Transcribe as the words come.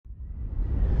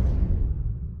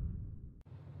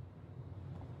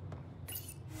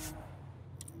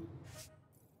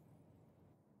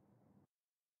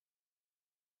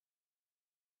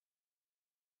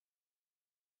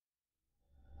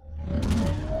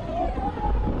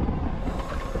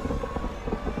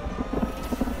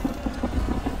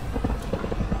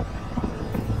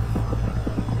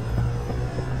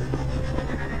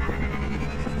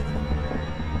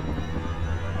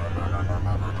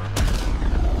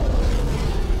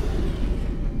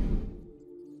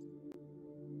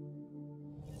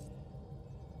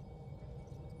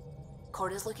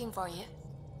Quarter's looking for you.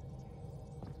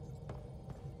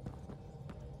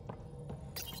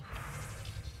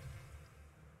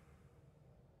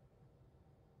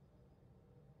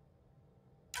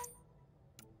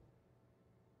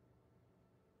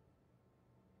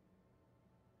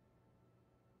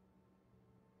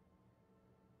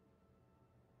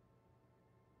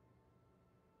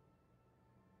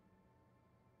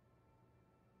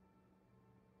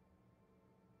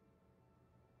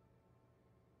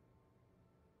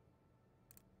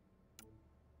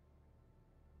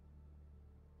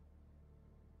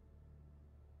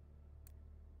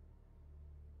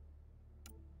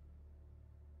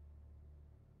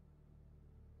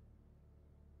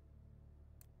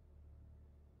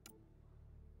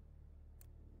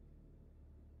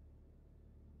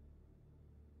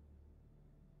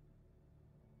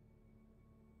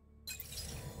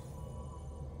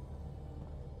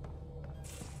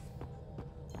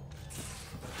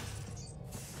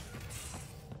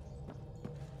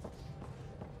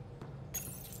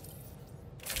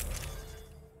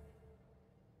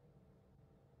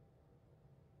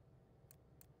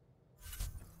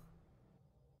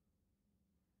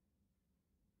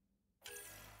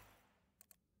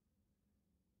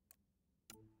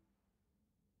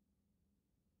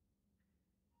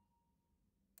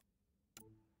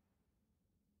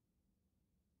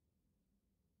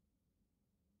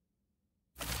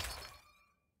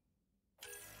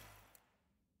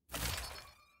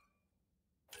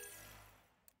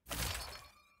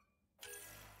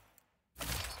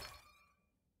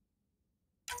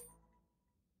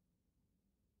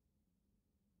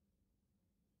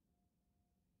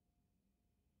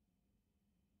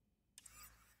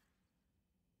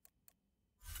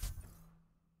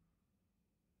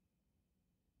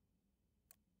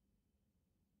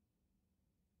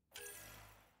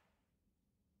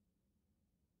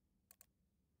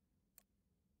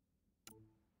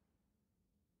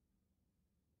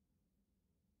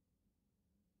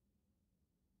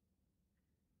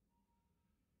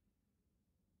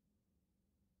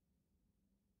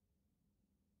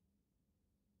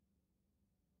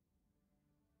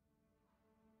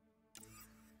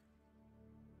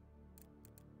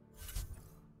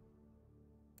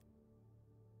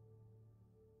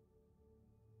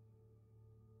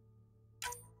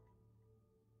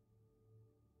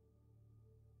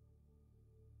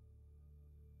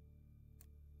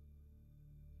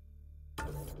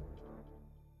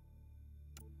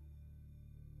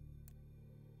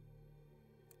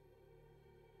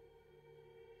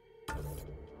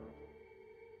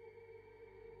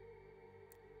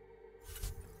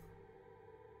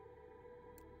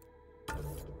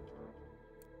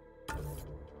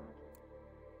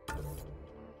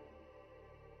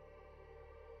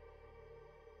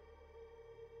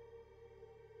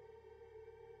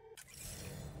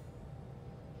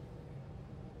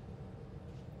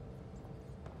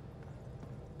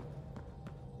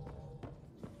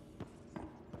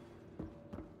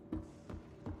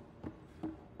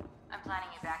 Planning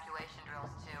evacuation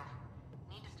drills too.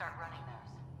 Need to start running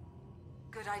those.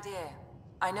 Good idea.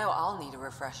 I know I'll need a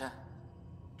refresher.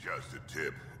 Just a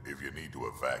tip, if you need to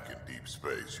evac in deep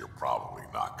space, you're probably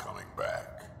not coming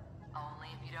back. Only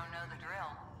if you don't know the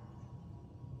drill.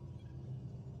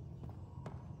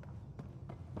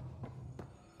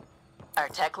 Our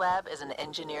tech lab is an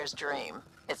engineer's dream.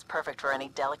 It's perfect for any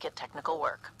delicate technical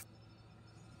work.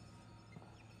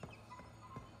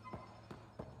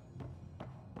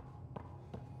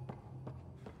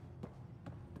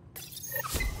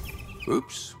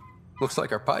 Oops. Looks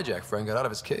like our Pyjack friend got out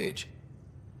of his cage.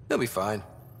 He'll be fine,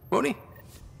 won't he?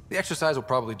 The exercise will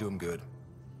probably do him good.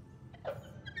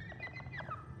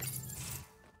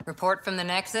 Report from the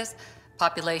Nexus.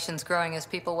 Population's growing as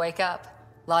people wake up.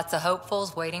 Lots of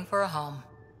hopefuls waiting for a home.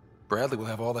 Bradley will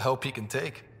have all the help he can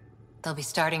take. They'll be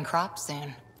starting crops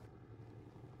soon.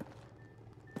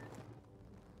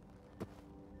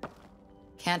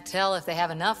 Can't tell if they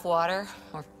have enough water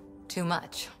or too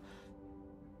much.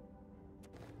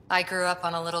 I grew up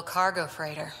on a little cargo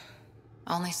freighter.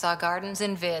 Only saw gardens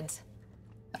in vids,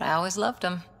 but I always loved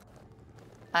them.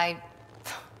 I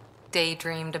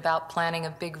daydreamed about planting a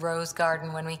big rose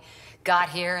garden when we got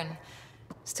here and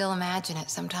still imagine it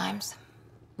sometimes.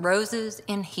 Roses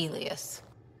in Helios.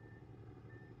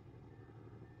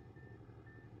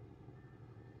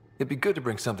 It'd be good to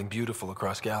bring something beautiful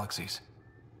across galaxies.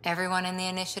 Everyone in the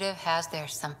initiative has their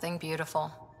something beautiful.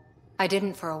 I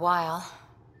didn't for a while.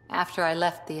 After I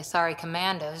left the Asari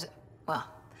Commandos, well,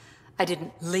 I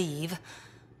didn't leave.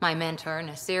 My mentor,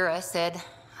 Nasira, said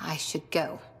I should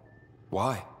go.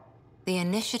 Why? The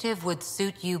initiative would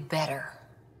suit you better,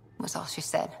 was all she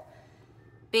said.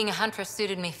 Being a huntress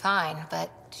suited me fine, but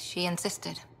she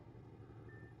insisted.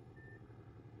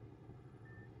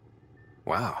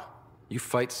 Wow. You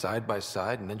fight side by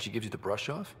side and then she gives you the brush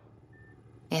off?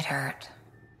 It hurt.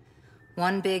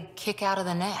 One big kick out of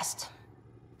the nest.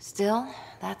 Still,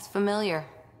 that's familiar.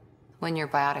 When your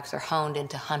biotics are honed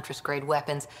into Huntress-grade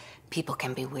weapons, people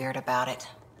can be weird about it.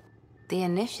 The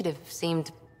initiative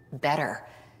seemed better.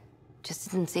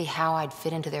 Just didn't see how I'd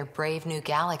fit into their brave new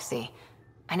galaxy.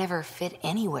 I never fit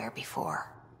anywhere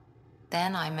before.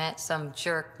 Then I met some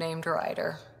jerk named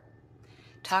Ryder.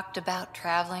 Talked about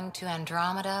traveling to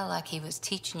Andromeda like he was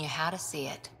teaching you how to see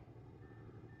it.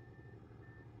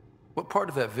 What part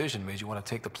of that vision made you want to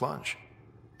take the plunge?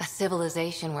 A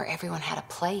civilization where everyone had a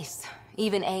place,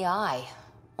 even AI,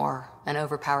 or an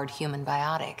overpowered human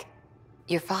biotic.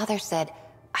 Your father said,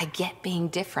 I get being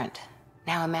different.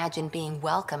 Now imagine being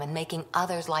welcome and making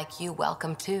others like you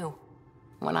welcome too.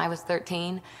 When I was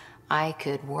 13, I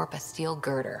could warp a steel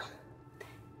girder.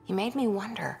 He made me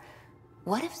wonder,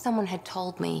 what if someone had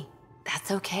told me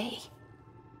that's okay?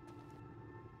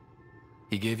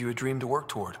 He gave you a dream to work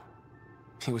toward.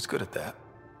 He was good at that.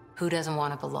 Who doesn't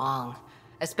want to belong?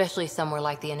 Especially somewhere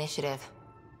like the Initiative.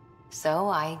 So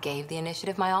I gave the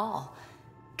Initiative my all.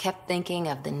 Kept thinking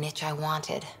of the niche I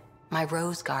wanted. My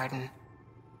rose garden.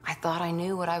 I thought I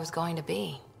knew what I was going to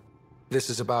be. This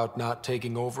is about not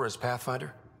taking over as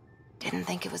Pathfinder? Didn't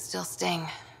think it would still sting.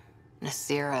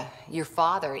 Nasira, your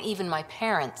father, even my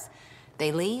parents.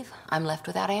 They leave, I'm left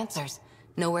without answers.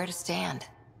 Nowhere to stand.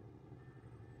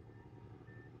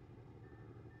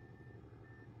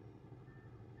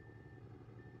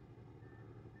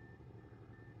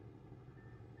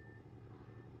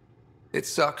 It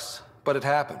sucks, but it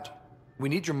happened. We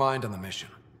need your mind on the mission.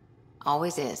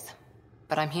 Always is.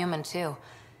 But I'm human too.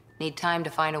 Need time to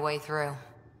find a way through.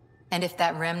 And if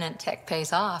that remnant tech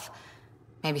pays off,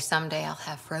 maybe someday I'll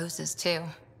have roses too.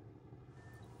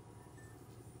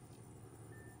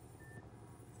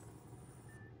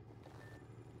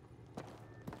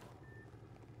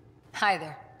 Hi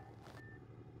there.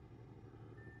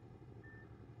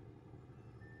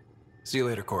 See you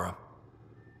later, Cora.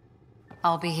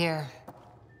 I'll be here.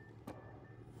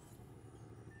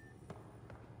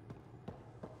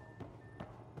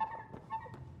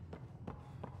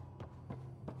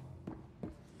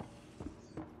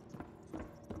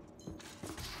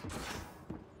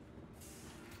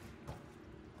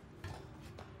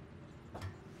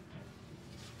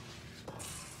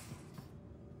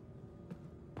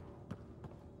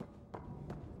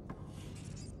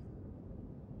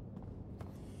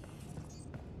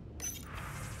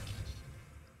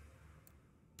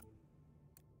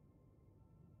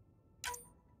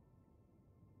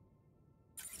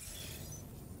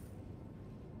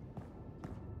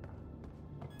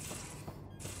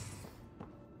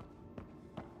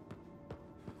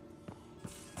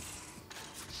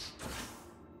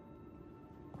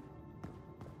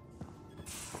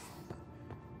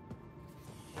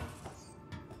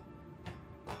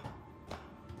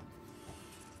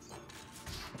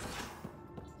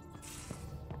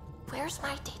 Where's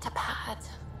my data pad?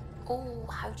 Oh,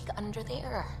 how'd you get under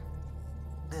there?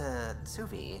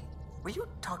 Suvi, were you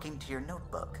talking to your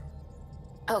notebook?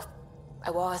 Oh, I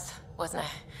wasn't I?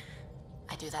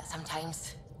 I do that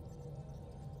sometimes.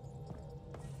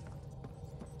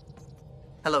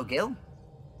 Hello, Gil?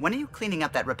 When are you cleaning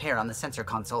up that repair on the sensor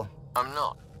console? I'm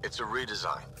not. It's a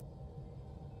redesign.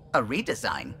 A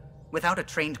redesign? Without a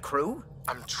trained crew?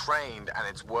 I'm trained and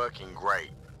it's working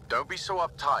great. Don't be so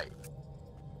uptight.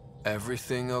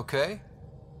 Everything okay?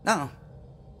 No.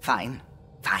 Fine.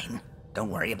 Fine. Don't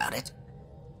worry about it.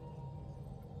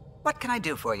 What can I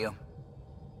do for you?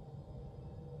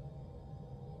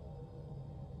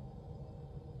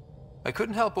 I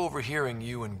couldn't help overhearing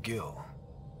you and Gil.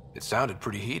 It sounded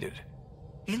pretty heated.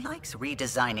 He likes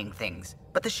redesigning things,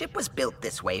 but the ship was built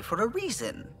this way for a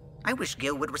reason. I wish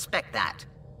Gil would respect that.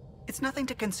 It's nothing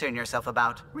to concern yourself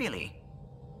about, really.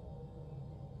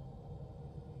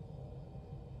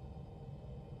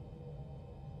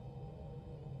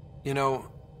 You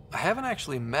know, I haven't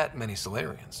actually met many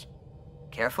Solarians.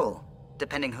 Careful.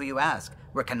 Depending who you ask,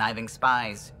 we're conniving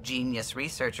spies, genius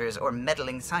researchers, or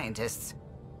meddling scientists.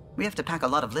 We have to pack a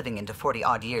lot of living into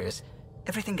 40-odd years.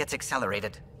 Everything gets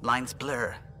accelerated, lines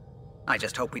blur. I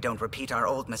just hope we don't repeat our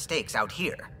old mistakes out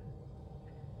here.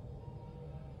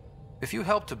 If you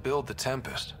helped to build the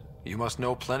Tempest, you must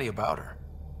know plenty about her.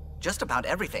 Just about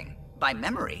everything. By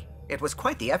memory. It was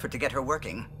quite the effort to get her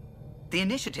working. The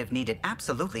initiative needed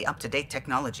absolutely up-to-date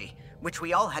technology, which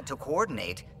we all had to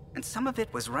coordinate, and some of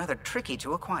it was rather tricky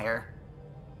to acquire.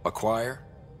 Acquire?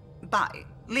 Buy.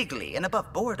 Legally and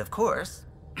above board, of course.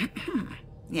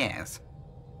 Yes.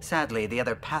 Sadly, the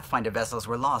other Pathfinder vessels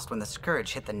were lost when the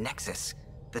Scourge hit the Nexus.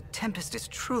 The Tempest is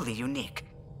truly unique.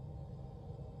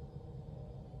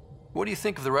 What do you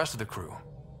think of the rest of the crew?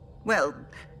 Well,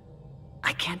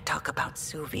 I can't talk about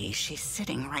Suvi. She's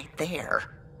sitting right there.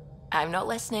 I'm not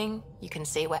listening. You can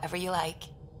say whatever you like.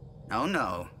 Oh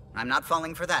no, I'm not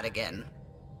falling for that again.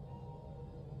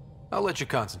 I'll let you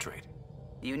concentrate.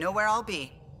 You know where I'll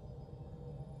be.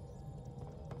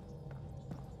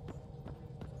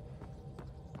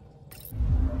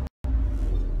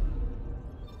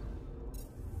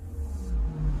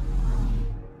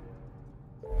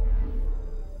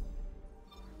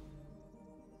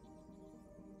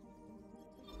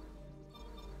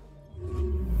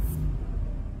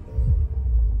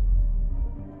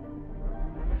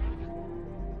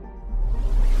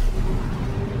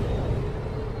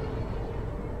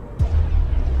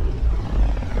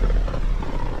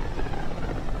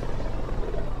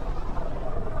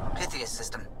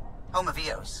 System, home of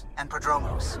Eos and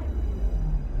Prodromos.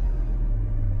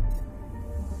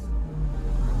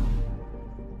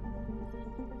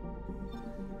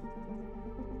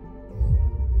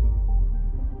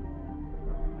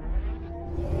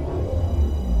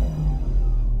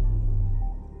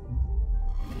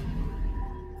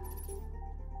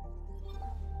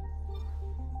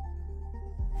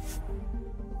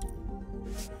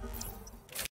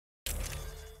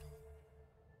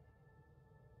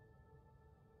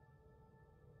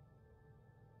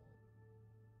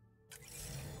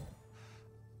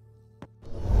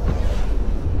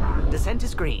 Descent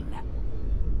is green.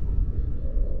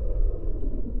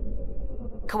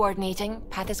 Coordinating.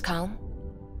 Path is calm.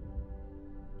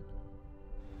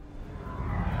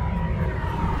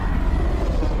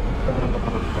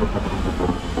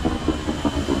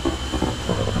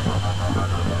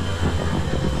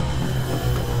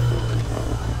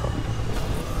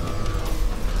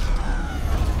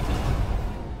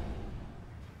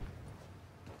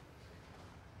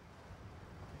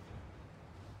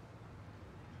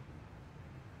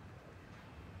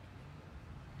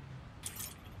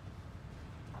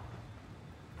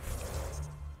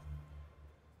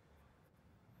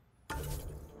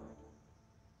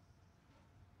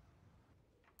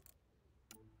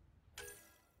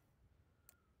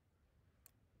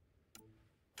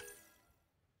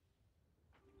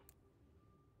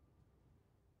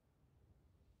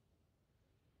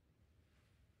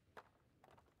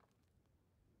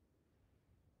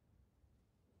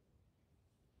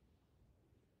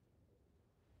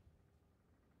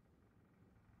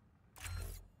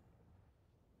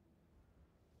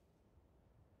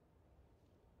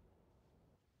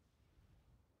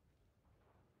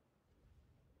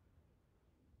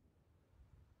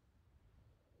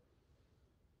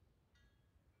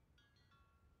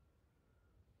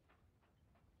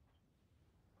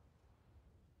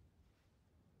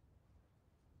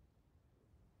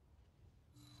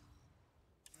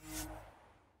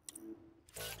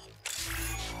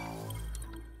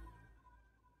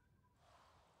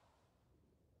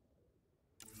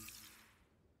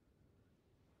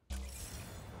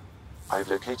 I've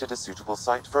located a suitable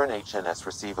site for an HNS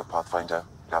receiver, Pathfinder.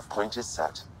 Nav point is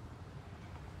set.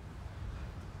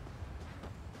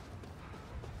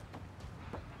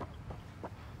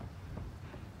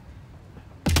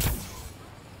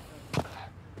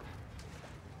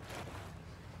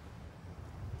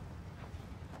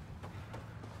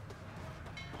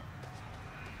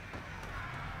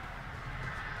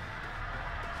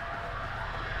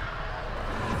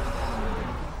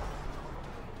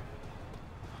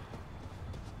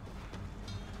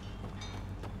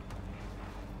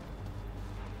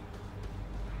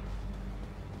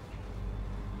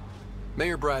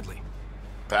 Mayor Bradley.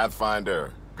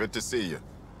 Pathfinder, good to see you.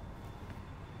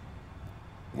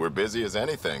 We're busy as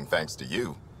anything, thanks to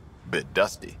you. Bit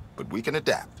dusty, but we can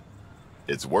adapt.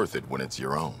 It's worth it when it's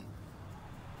your own.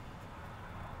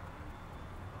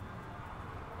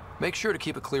 Make sure to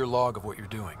keep a clear log of what you're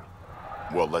doing.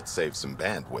 Well, let's save some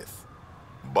bandwidth.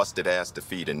 Busted ass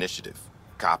defeat initiative.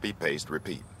 Copy, paste,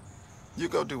 repeat. You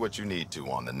go do what you need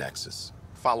to on the Nexus.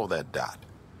 Follow that dot.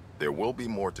 There will be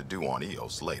more to do on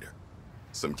Eos later.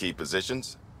 Some key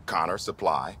positions: Connor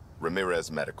Supply, Ramirez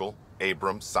Medical,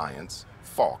 Abrams Science,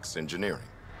 Fawkes Engineering.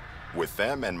 With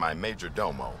them and my major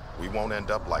domo, we won't end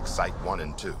up like Site 1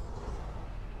 and 2.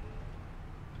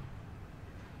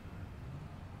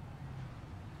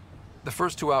 The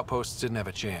first two outposts didn't have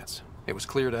a chance. It was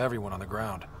clear to everyone on the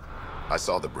ground. I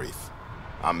saw the brief.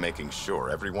 I'm making sure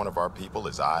every one of our people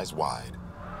is eyes wide.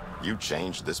 You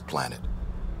changed this planet,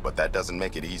 but that doesn't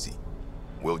make it easy.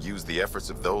 We'll use the efforts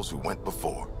of those who went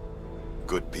before.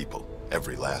 Good people,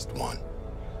 every last one.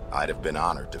 I'd have been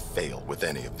honored to fail with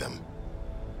any of them.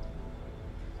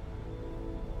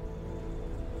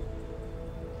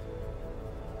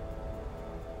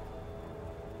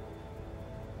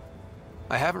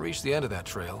 I haven't reached the end of that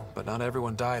trail, but not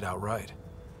everyone died outright.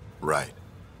 Right.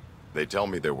 They tell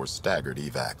me there were staggered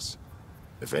evacs.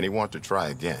 If any want to try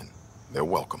again, they're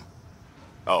welcome.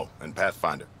 Oh, and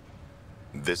Pathfinder,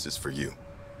 this is for you.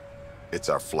 It's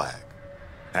our flag.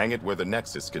 Hang it where the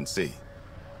Nexus can see.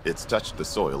 It's touched the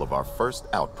soil of our first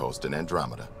outpost in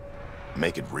Andromeda.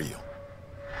 Make it real.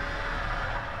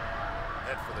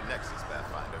 Head for the Nexus,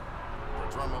 Pathfinder.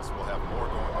 Prodromos will have more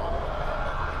going on.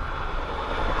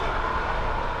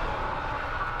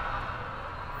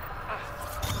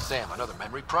 Sam, another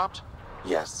memory prompt?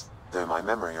 Yes, though my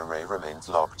memory array remains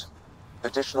locked.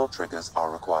 Additional triggers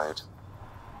are required.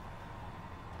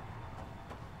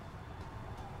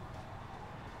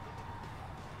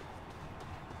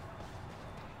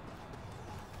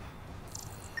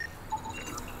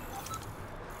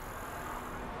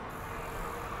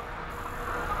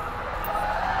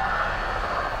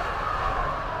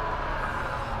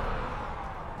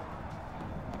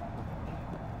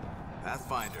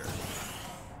 Pathfinder.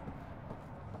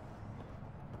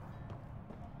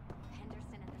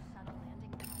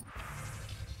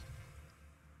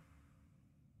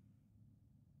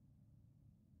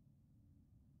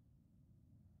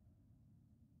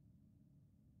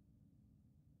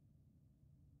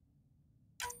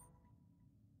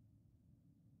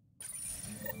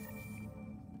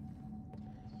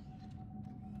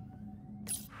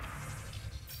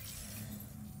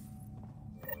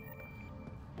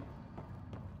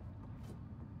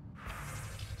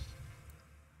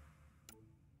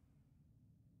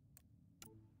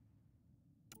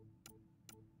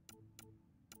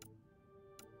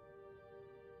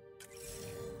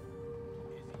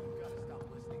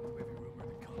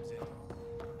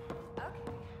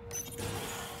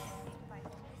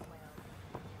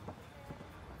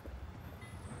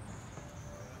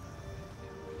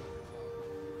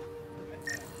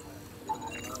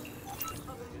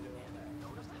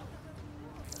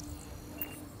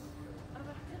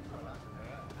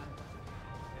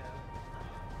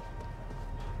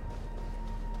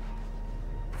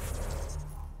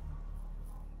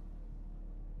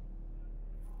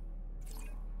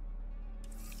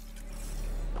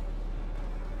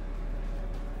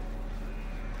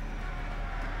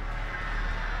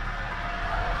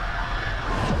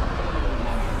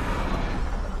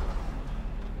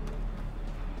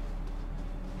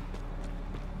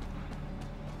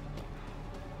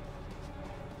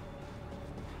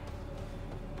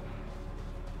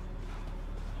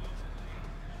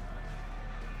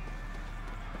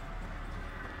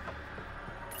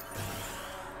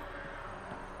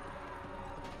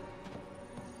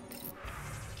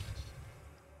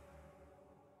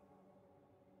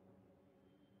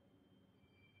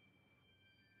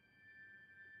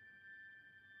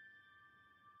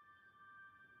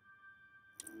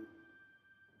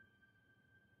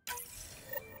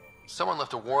 Someone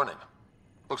left a warning.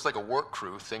 Looks like a work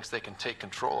crew thinks they can take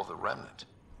control of the remnant.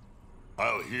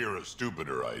 I'll hear a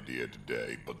stupider idea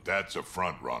today, but that's a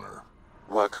front runner.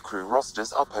 Work crew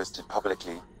rosters are posted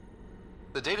publicly.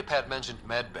 The datapad mentioned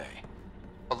medbay.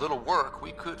 A little work,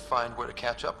 we could find where to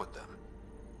catch up with them.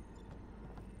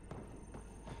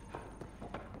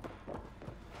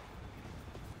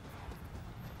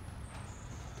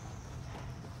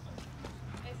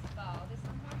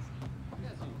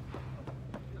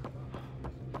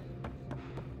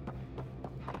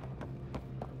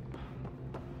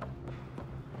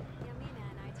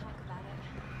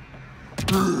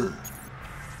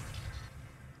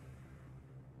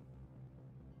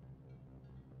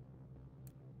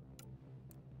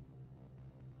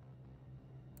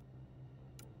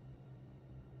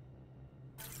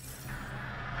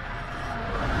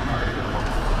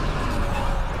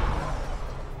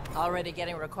 Already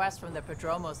getting requests from the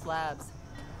Prodromos labs.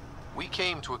 We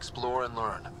came to explore and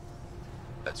learn.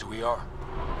 That's who we are.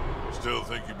 Still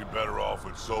think you'd be better off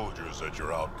with soldiers at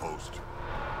your outpost.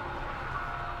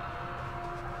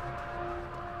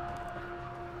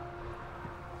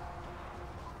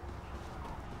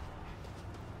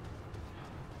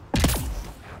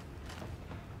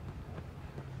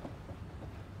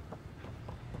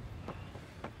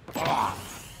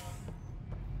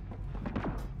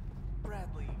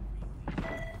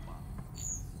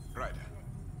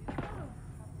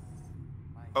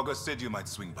 August said you might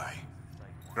swing by.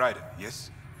 Ryder,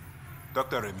 yes?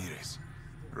 Dr. Ramirez.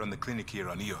 Run the clinic here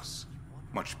on Eos.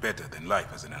 Much better than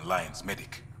life as an Alliance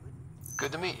medic.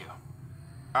 Good to meet you.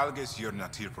 I'll guess you're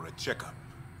not here for a checkup.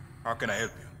 How can I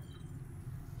help you?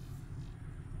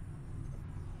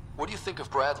 What do you think of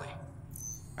Bradley?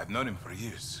 I've known him for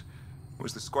years. He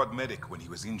was the squad medic when he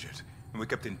was injured, and we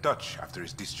kept in touch after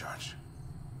his discharge.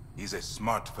 He's a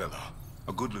smart fellow,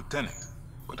 a good lieutenant,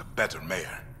 but a better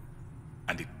mayor.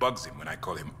 And it bugs him when I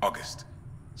call him August.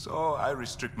 So I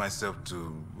restrict myself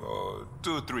to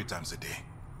 2-3 times a day.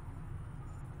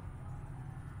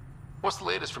 What's the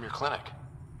latest from your clinic?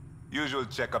 Usual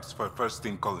checkups for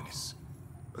first-in colonies.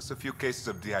 Plus a few cases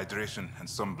of dehydration and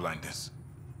some blindness.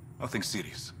 Nothing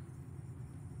serious.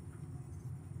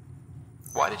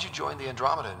 Why did you join the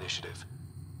Andromeda Initiative?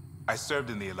 I served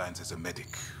in the Alliance as a medic,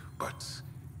 but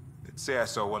let's say I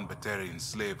saw one Batarian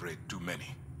slave raid too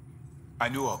many. I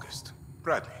knew August,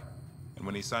 Bradley, and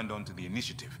when he signed on to the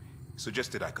initiative, he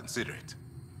suggested I consider it.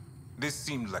 This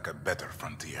seemed like a better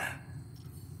frontier.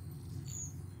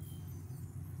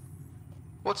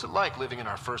 What's it like living in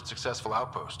our first successful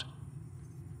outpost?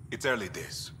 It's early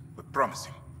days, but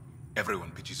promising.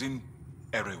 Everyone pitches in,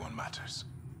 everyone matters.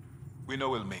 We know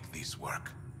we'll make this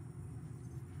work.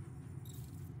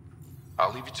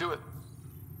 I'll leave you to it.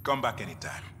 Come back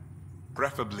anytime.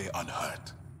 Preferably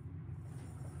unhurt.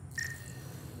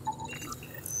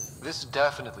 This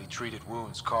definitely treated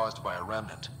wounds caused by a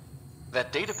remnant.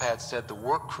 That datapad said the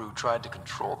work crew tried to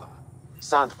control them.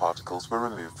 Sand particles were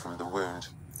removed from the wound.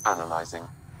 Analyzing.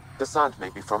 The sand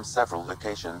may be from several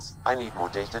locations. I need more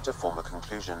data to form a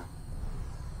conclusion.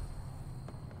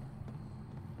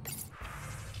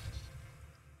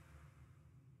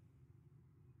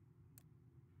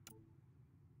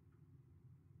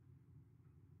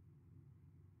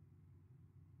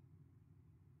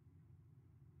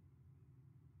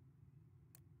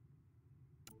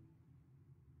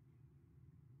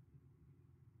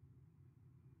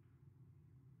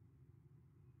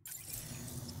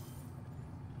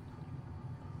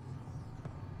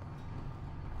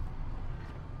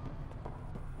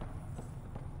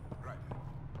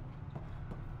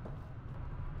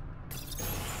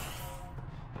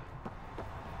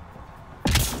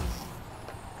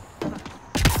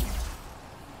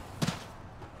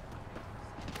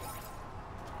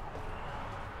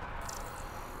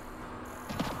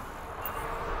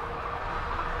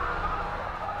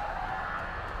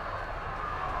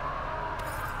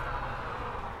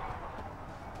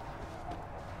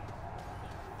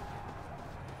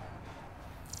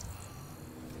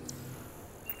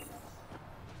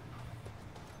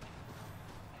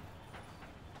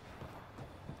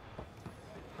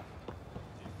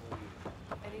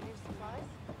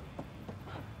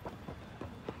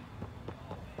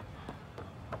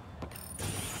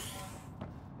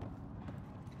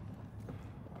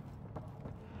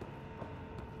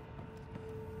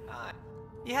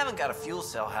 You haven't got a fuel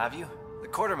cell, have you? The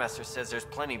quartermaster says there's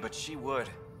plenty, but she would.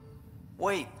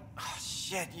 Wait. Oh,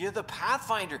 shit, you're the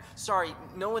Pathfinder. Sorry,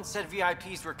 no one said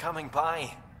VIPs were coming by.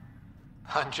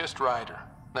 I'm just Ryder.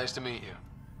 Nice to meet you.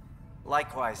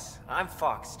 Likewise. I'm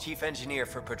Fox, chief engineer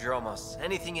for Prodromos.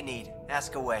 Anything you need,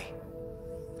 ask away.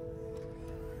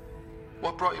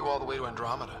 What brought you all the way to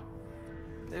Andromeda?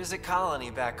 There's a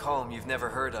colony back home you've never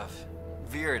heard of.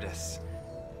 Viridis.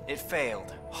 It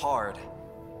failed. Hard.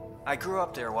 I grew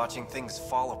up there watching things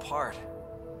fall apart.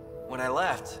 When I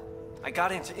left, I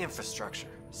got into infrastructure,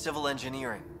 civil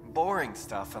engineering. Boring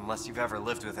stuff unless you've ever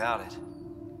lived without it.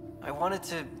 I wanted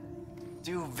to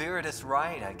do Viridis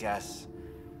right, I guess.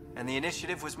 And the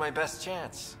initiative was my best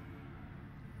chance.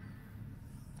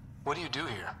 What do you do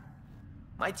here?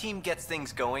 My team gets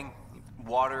things going.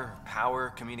 Water, power,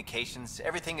 communications,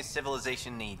 everything a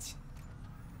civilization needs.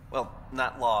 Well,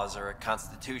 not laws or a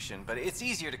constitution, but it's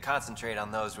easier to concentrate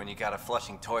on those when you got a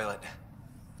flushing toilet.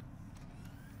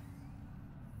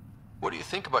 What do you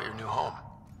think about your new home?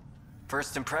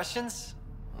 First impressions?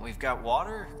 We've got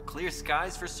water, clear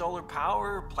skies for solar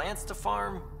power, plants to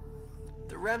farm.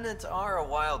 The remnants are a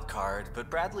wild card, but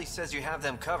Bradley says you have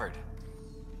them covered.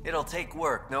 It'll take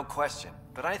work, no question,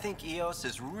 but I think EOS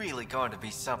is really going to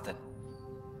be something.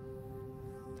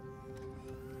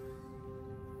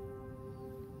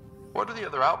 What are the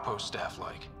other outpost staff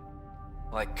like?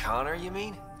 Like Connor, you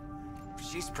mean?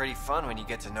 She's pretty fun when you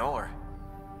get to know her.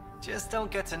 Just don't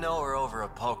get to know her over a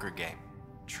poker game.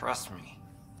 Trust me.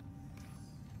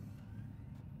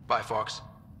 Bye, Fox.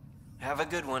 Have a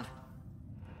good one.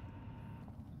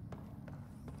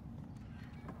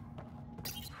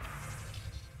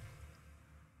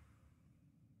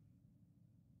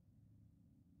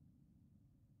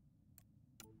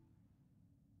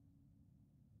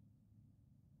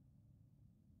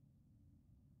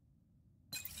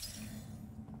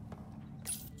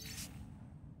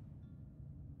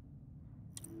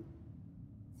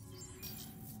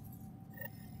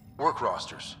 Work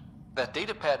rosters. That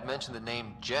datapad mentioned the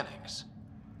name Jennings.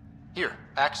 Here,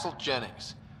 Axel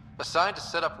Jennings. Assigned to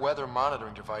set up weather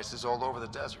monitoring devices all over the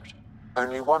desert.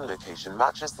 Only one location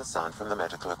matches the sound from the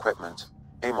medical equipment.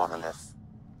 A monolith.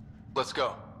 Let's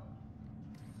go.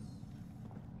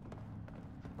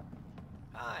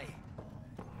 Hi.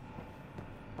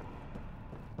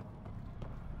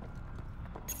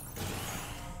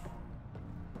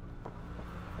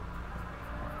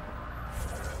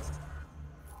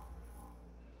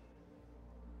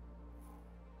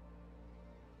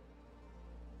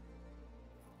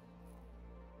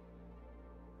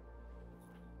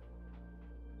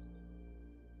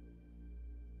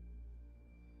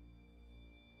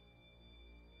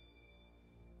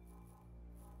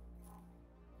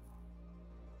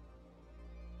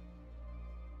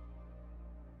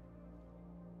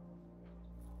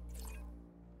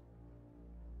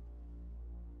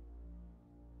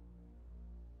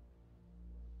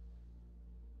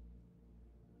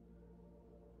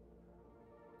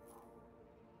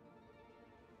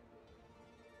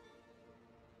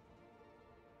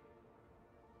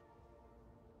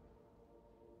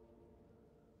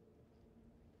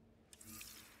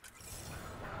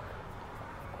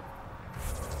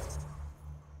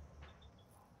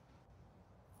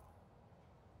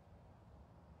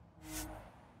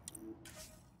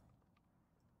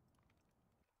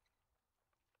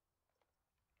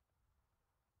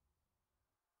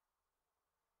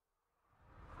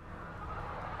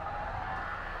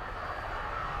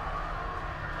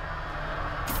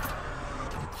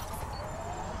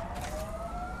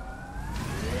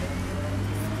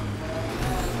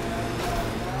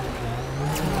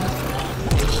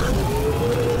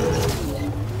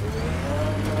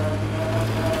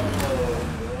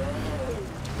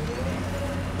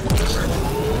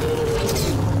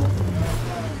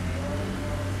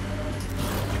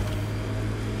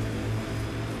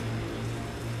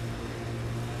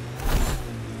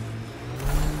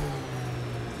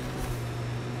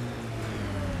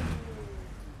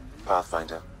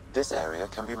 Pathfinder, this area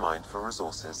can be mined for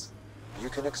resources. You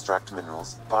can extract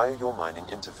minerals via your mining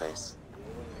interface.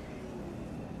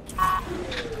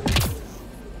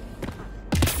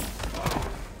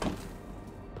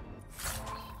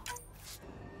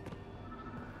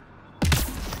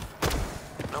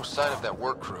 No sign of that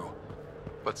work crew,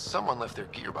 but someone left their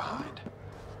gear behind.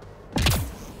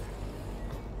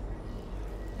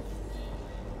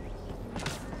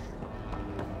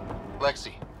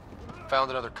 Lexi, found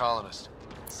another colonist.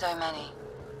 So many.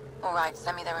 All right,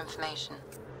 send me their information.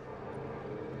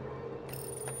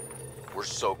 We're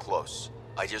so close.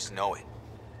 I just know it.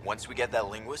 Once we get that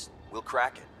linguist, we'll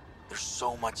crack it. There's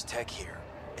so much tech here.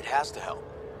 It has to help.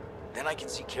 Then I can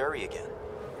see Carrie again.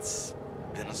 It's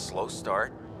been a slow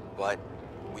start, but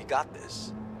we got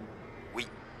this.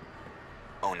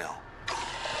 Oh no.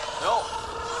 No!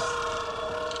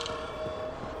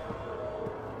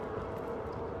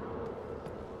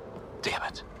 Damn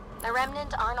it. The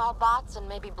Remnant aren't all bots and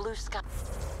maybe blue sky.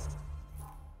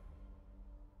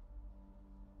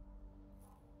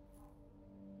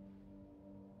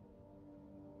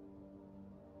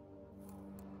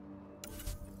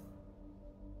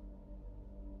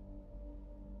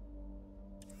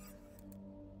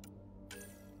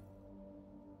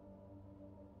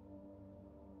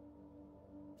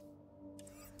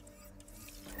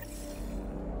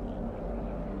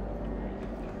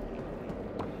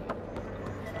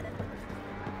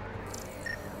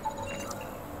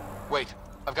 Wait,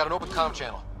 I've got an open comm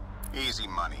channel. Easy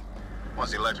money.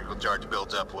 Once the electrical charge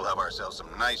builds up, we'll have ourselves some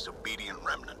nice, obedient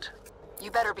remnant. You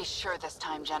better be sure this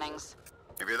time, Jennings.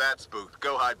 If you're that spooked,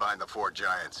 go hide behind the 4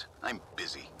 giants. I'm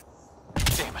busy.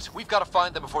 Damn it, we've got to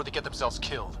find them before they get themselves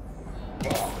killed.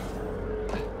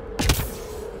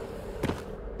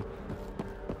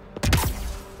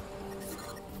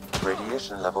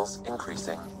 Radiation levels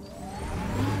increasing.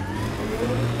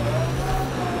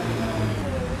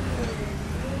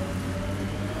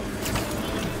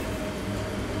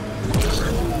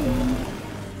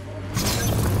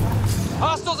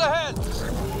 Hostiles ahead!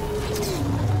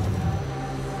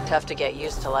 Tough to get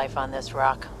used to life on this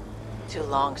rock. Too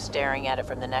long staring at it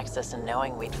from the Nexus and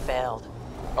knowing we'd failed.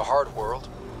 A hard world,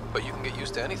 but you can get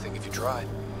used to anything if you try.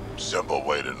 Simple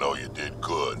way to know you did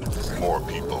good. More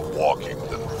people walking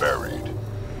than buried.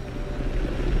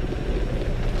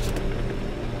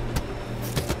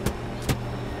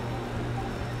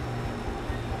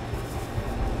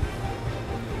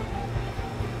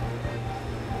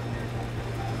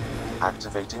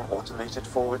 Activating automated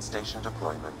forward station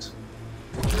deployment.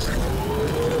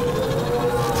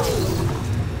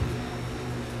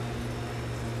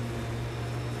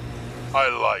 I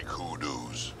like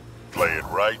hoodoos. Play it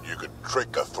right, you could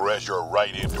trick a thresher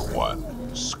right into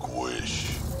one.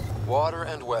 Squish. Water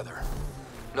and weather.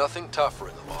 Nothing tougher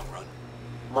in the long run.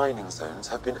 Mining zones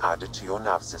have been added to your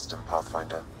nav system,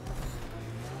 Pathfinder.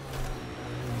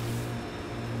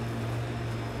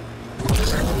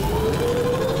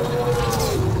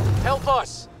 Help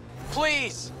us!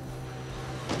 Please!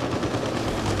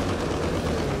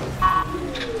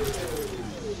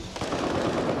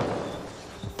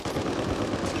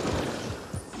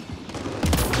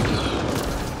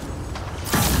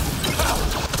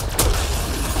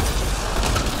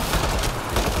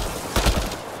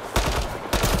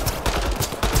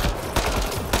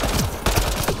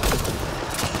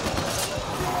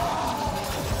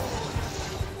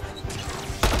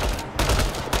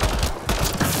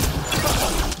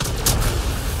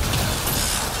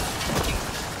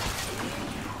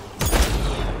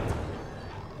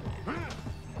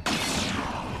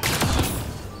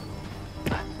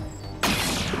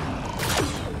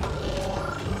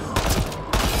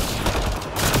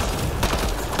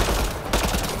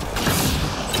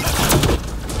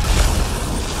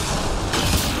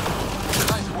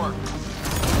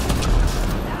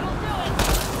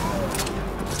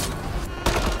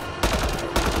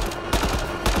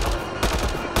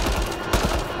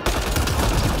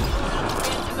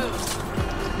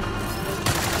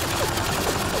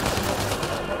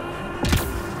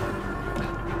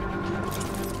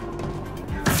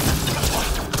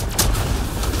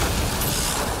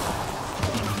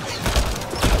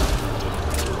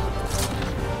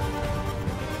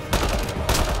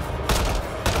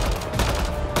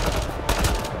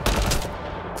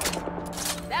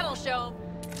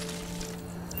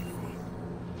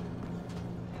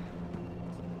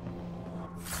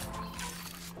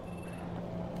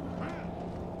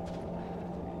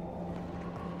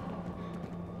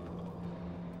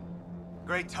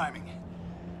 Great timing.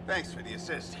 Thanks for the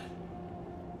assist.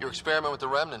 Your experiment with the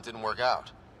Remnant didn't work out.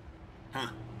 Huh.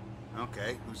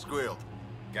 Okay, who squealed?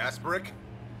 Gasparic?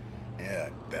 Yeah,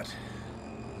 I bet.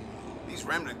 These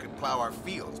Remnant could plow our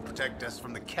fields, protect us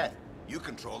from the Ket. You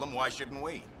control them, why shouldn't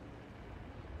we?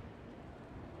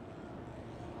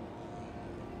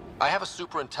 I have a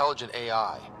super intelligent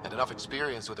AI and enough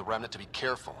experience with the Remnant to be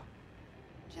careful.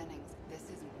 Jennings, this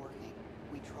isn't working.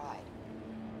 We tried.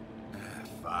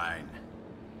 Fine.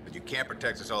 But you can't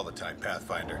protect us all the time,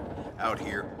 Pathfinder. Out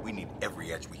here, we need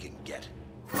every edge we can get.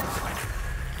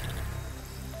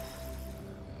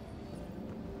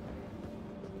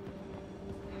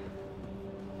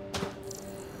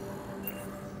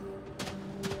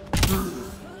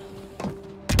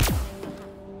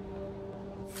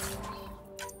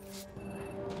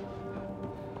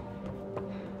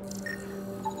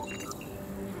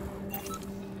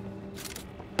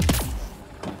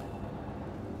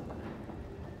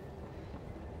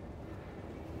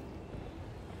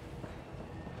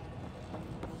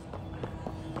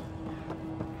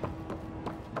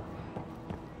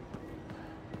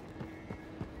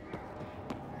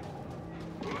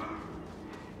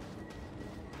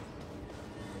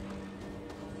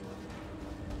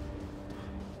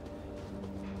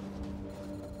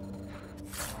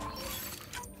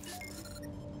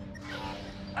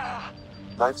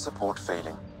 Life support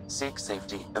failing. Seek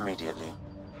safety immediately.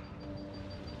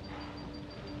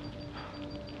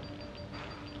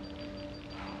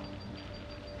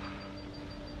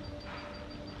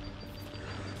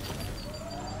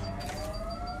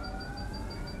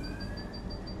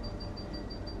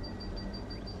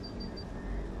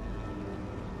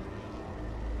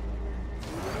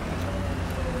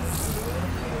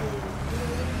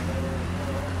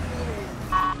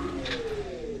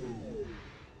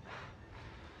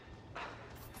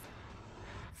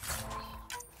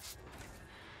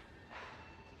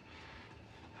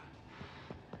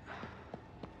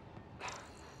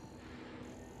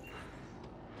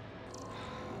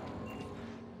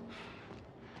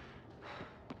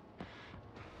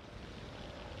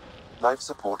 Life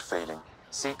support failing.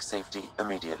 Seek safety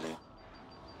immediately.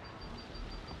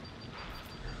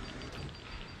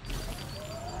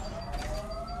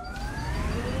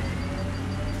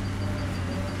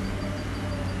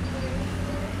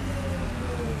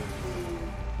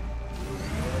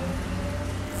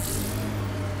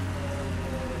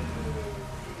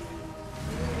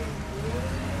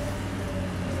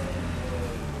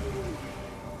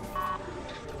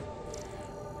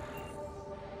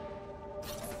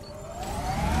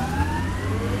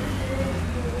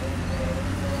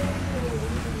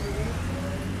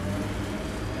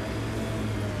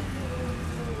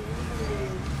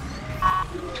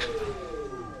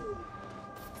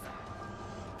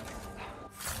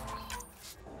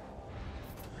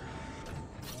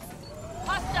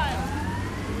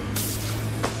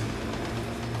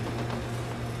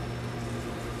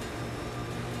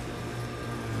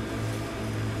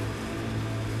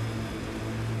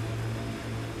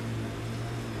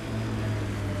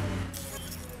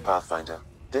 Pathfinder,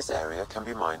 this area can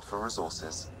be mined for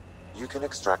resources. You can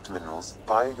extract minerals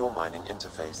via your mining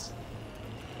interface.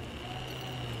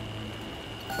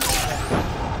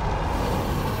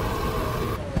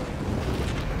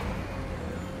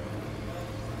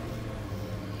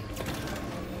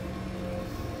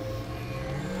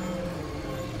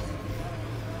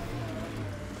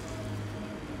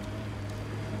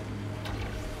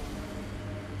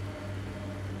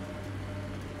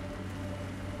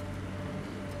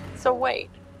 So wait,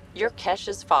 you're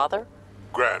Kesh's father?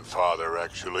 Grandfather,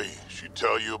 actually. She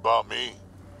tell you about me?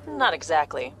 Not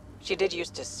exactly. She did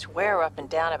used to swear up and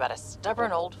down about a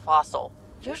stubborn old fossil,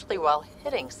 usually while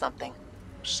hitting something.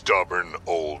 Stubborn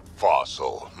old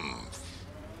fossil,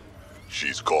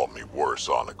 She's called me worse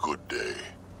on a good day.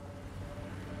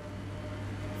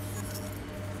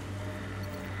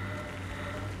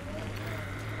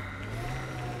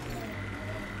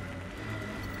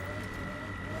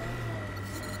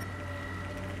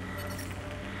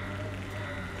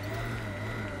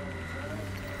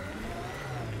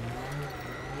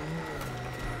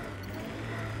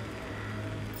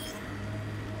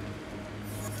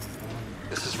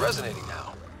 This is resonating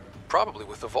now. Probably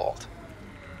with the vault.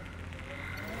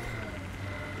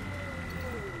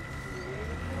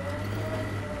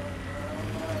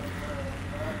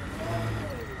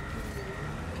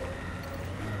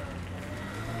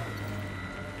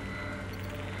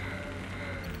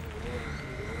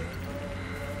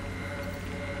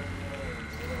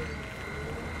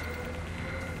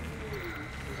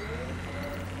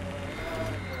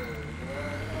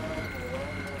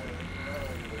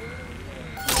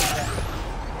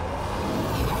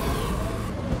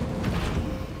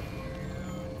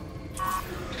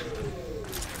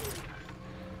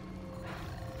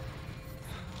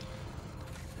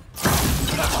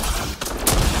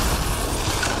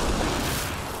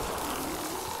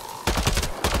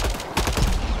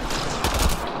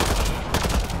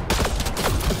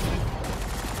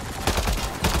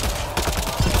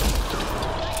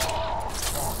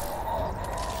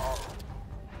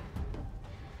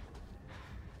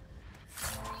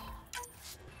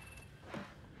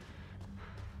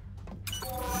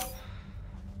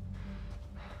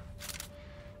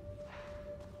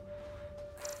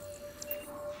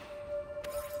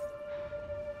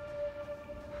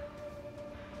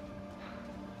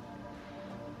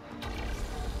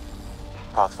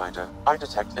 Pathfinder, I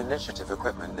detect initiative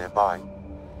equipment nearby.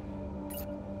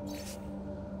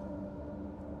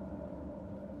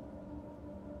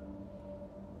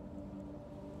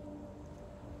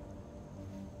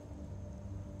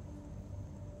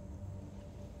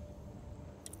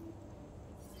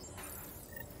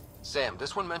 Sam,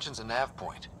 this one mentions a nav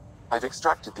point. I've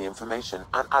extracted the information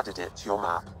and added it to your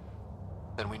map.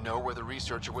 Then we know where the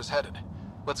researcher was headed.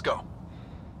 Let's go.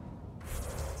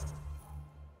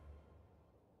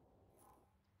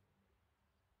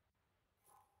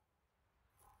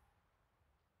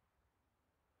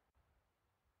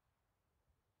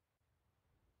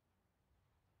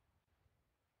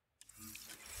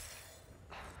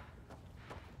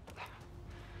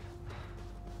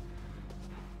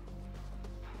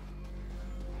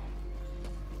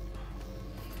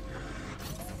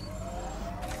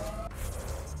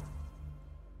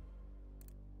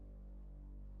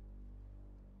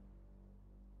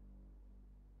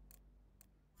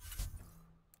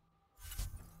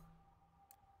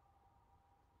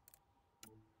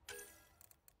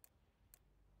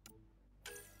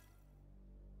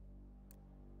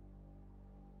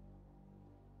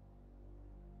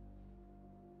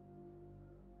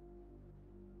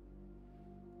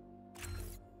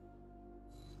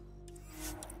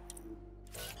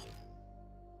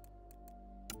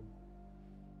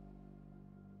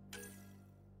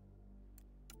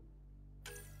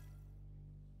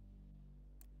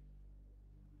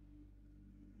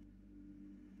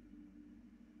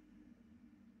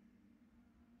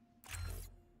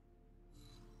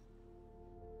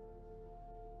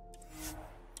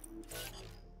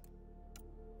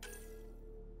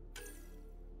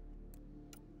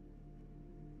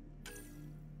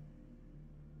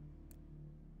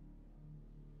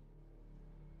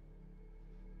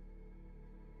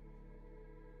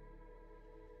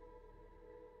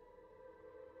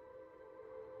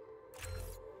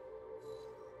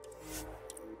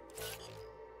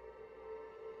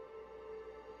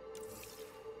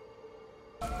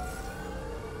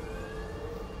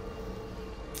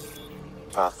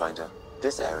 Pathfinder,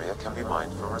 this area can be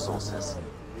mined for resources.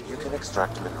 You can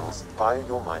extract minerals via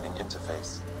your mining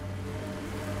interface.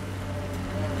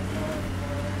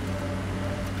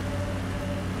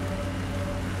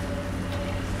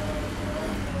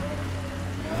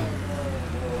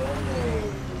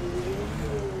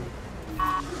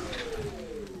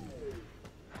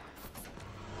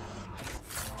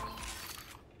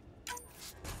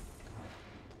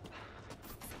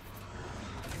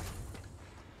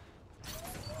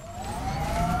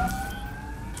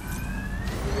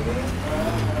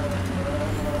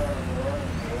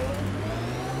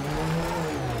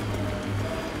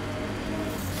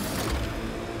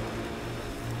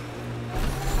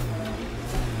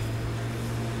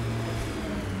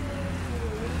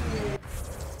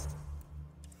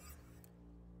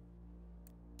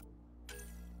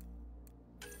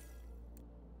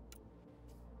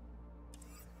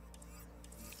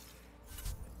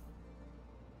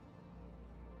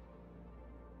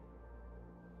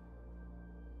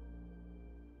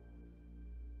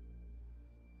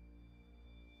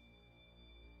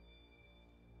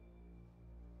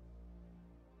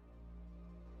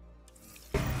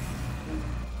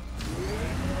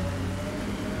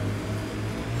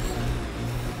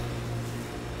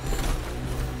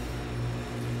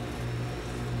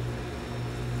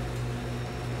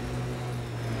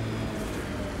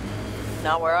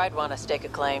 Not where I'd want to stake a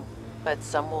claim, but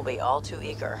some will be all too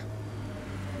eager.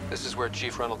 This is where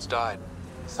Chief Reynolds died.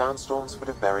 Sandstorms would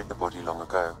have buried the body long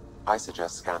ago. I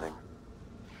suggest scanning.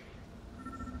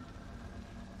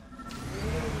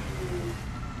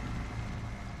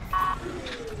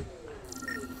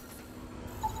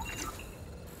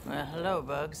 Well, hello,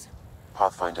 Bugs.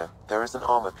 Pathfinder, there is an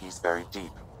armor piece buried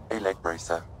deep. A leg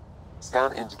bracer.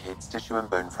 Scan indicates tissue and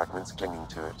bone fragments clinging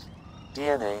to it.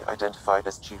 DNA identified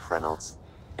as Chief Reynolds.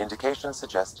 Indications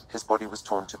suggest his body was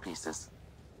torn to pieces.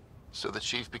 So the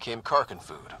Chief became Karkin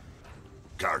food.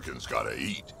 Karkin's gotta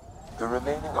eat. The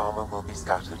remaining armor will be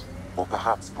scattered, or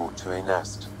perhaps brought to a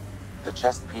nest. The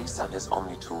chest piece and his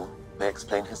Omni tool may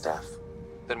explain his death.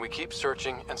 Then we keep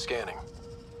searching and scanning.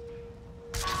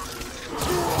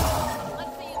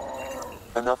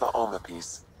 Another armor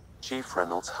piece. Chief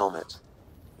Reynolds' helmet.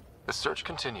 The search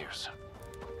continues.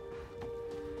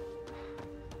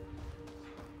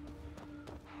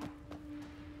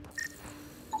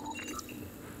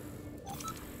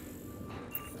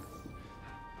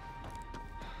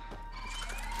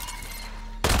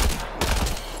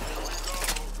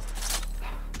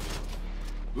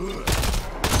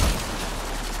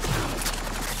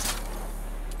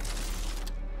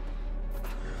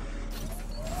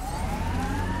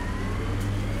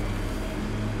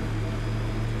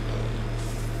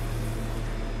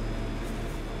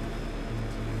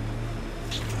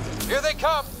 Here they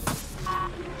come!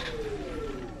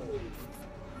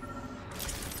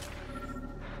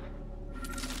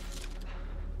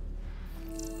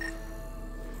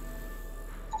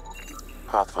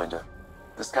 Pathfinder.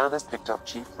 The scan has picked up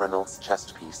Chief Reynolds'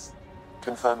 chest piece,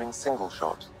 confirming single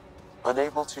shot.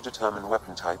 Unable to determine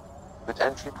weapon type, but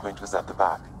entry point was at the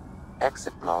back.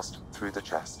 Exit blast through the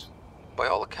chest. By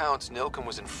all accounts, Nilken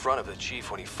was in front of the Chief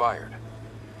when he fired.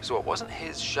 So it wasn't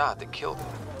his shot that killed him.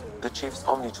 The Chief's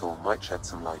Omni tool might shed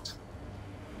some light.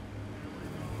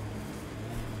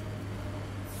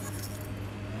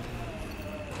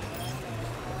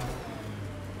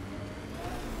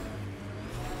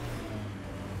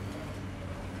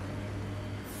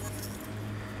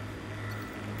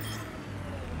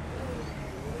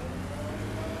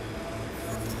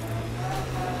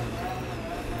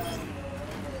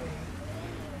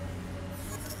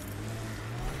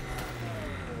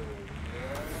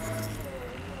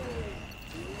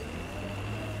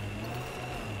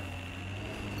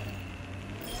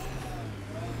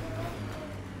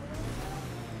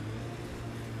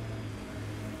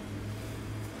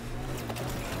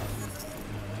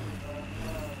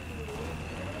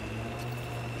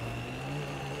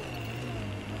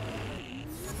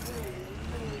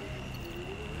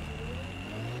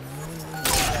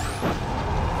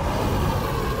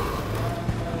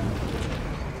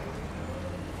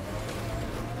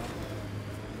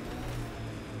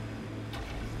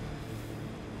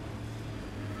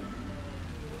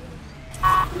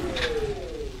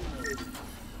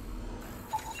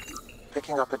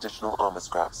 Picking up additional armor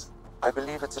scraps. I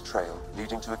believe it's a trail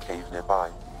leading to a cave nearby.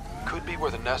 Could be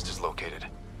where the nest is located.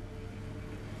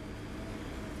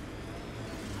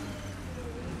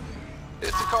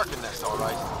 It's a Karkin nest, all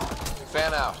right.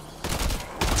 Fan out.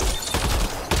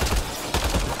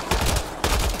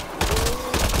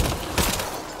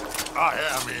 I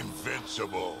am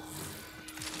invincible.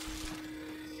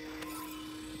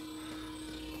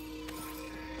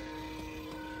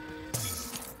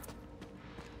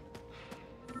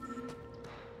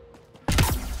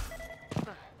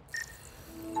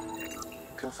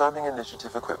 Confirming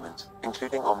initiative equipment,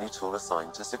 including Omni tool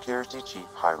assigned to Security Chief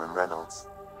Hiram Reynolds.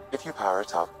 If you power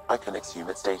it up, I can exhume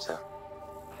its data.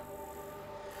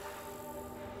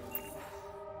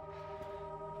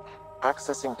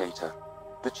 Accessing data.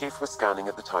 The Chief was scanning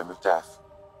at the time of death.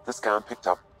 The scan picked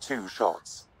up 2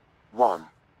 shots. 1.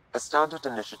 A standard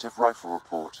initiative rifle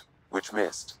report, which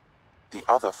missed. The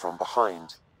other from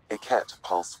behind, a Ket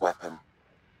pulse weapon.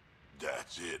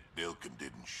 That's it. Nilken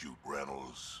didn't shoot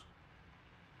Reynolds.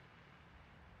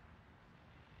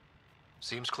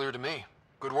 Seems clear to me.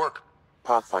 Good work.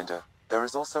 Pathfinder, there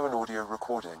is also an audio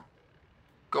recording.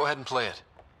 Go ahead and play it.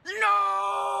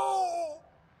 No!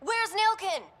 Where's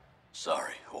Nilken?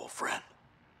 Sorry, old friend.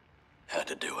 Had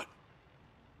to do it.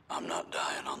 I'm not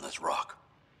dying on this rock.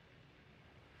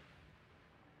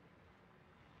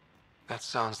 That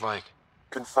sounds like...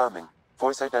 Confirming.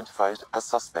 Voice identified as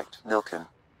suspect, Nilken.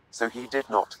 So he did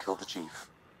not kill the Chief.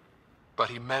 But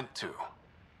he meant to.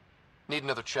 Need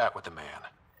another chat with the man.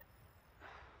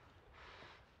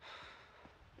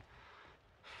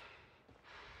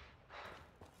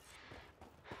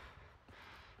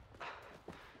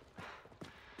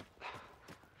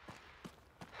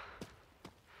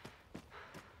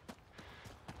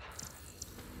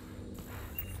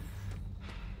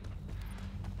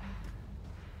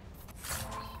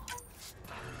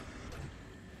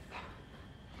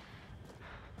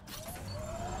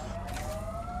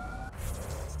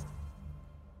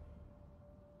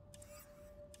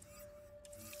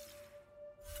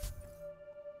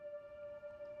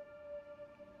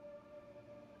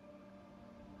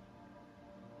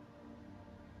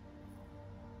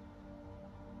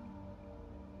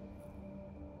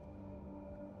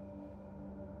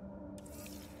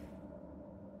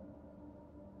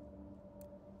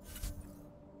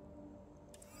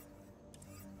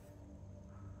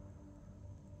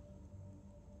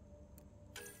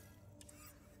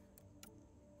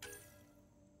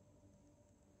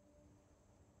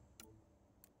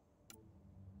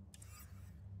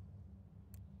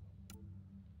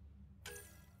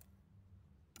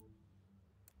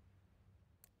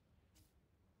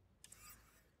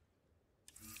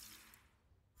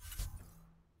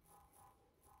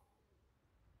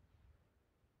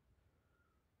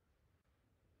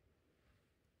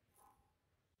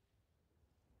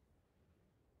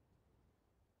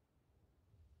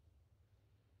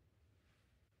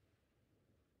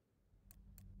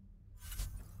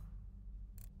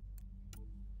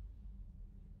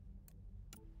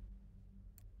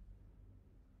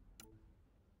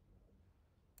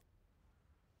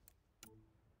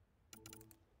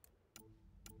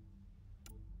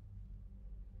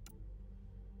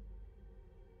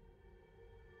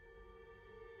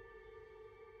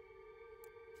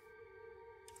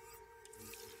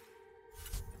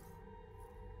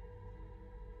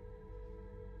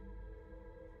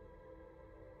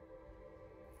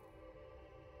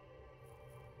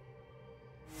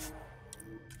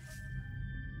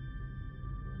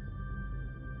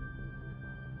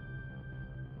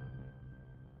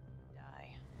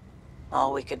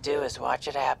 All we could do is watch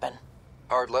it happen.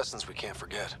 Hard lessons we can't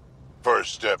forget.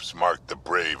 First steps mark the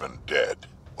brave and dead,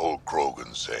 old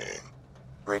Krogan saying.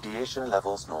 Radiation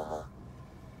levels normal.